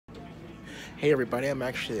Hey everybody, I'm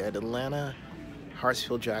actually at Atlanta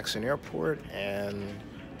Hartsfield-Jackson Airport and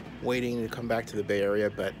waiting to come back to the Bay Area,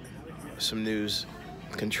 but some news.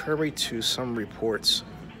 Contrary to some reports,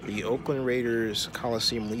 the Oakland Raiders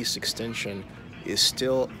Coliseum lease extension is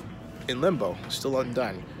still in limbo, still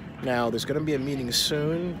undone. Now, there's going to be a meeting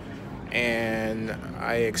soon, and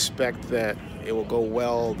I expect that it will go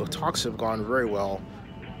well. The talks have gone very well.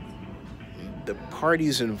 The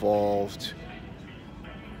parties involved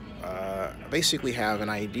basically have an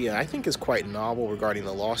idea I think is quite novel regarding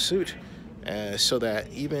the lawsuit, so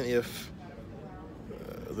that even if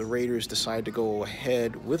the Raiders decide to go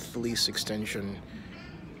ahead with the lease extension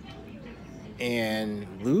and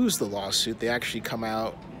lose the lawsuit, they actually come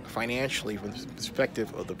out financially from the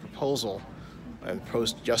perspective of the proposal and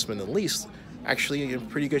proposed adjustment of the lease actually in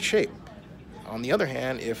pretty good shape. On the other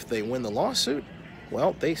hand, if they win the lawsuit,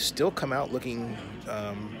 well, they still come out looking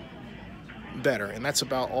better, and that's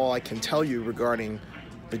about all I can tell you regarding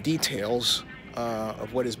the details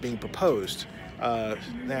of what is being proposed.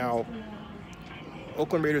 Now,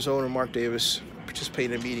 Oakland Raiders owner Mark Davis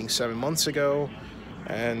participated in a meeting 7 months ago,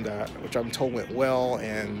 and which I'm told went well,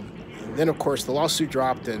 and then of course the lawsuit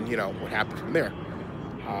dropped, and you know what happened from there.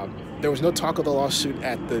 There was no talk of the lawsuit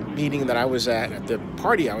at the meeting that I was at the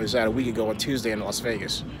party I was at a week ago on Tuesday in Las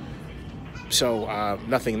Vegas. So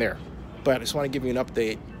nothing there. But I just want to give you an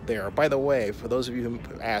update there. By the way, for those of you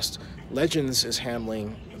who asked, Legends is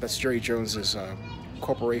handling, that's Jerry Jones's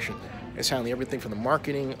corporation, is handling everything from the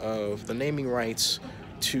marketing of the naming rights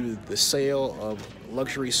to the sale of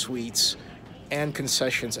luxury suites and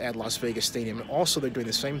concessions at Las Vegas Stadium. And also they're doing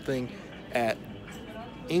the same thing at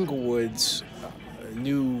Inglewood's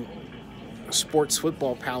new sports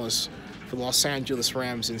football palace for the Los Angeles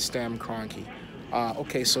Rams in Stam Kroenke.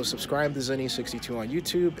 Okay, so subscribe to Zenny62 on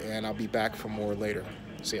YouTube, and I'll be back for more later.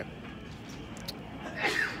 See ya.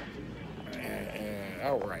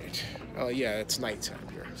 All right. Oh, yeah, it's nighttime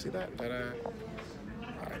here. See that? All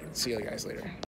right, see you guys later.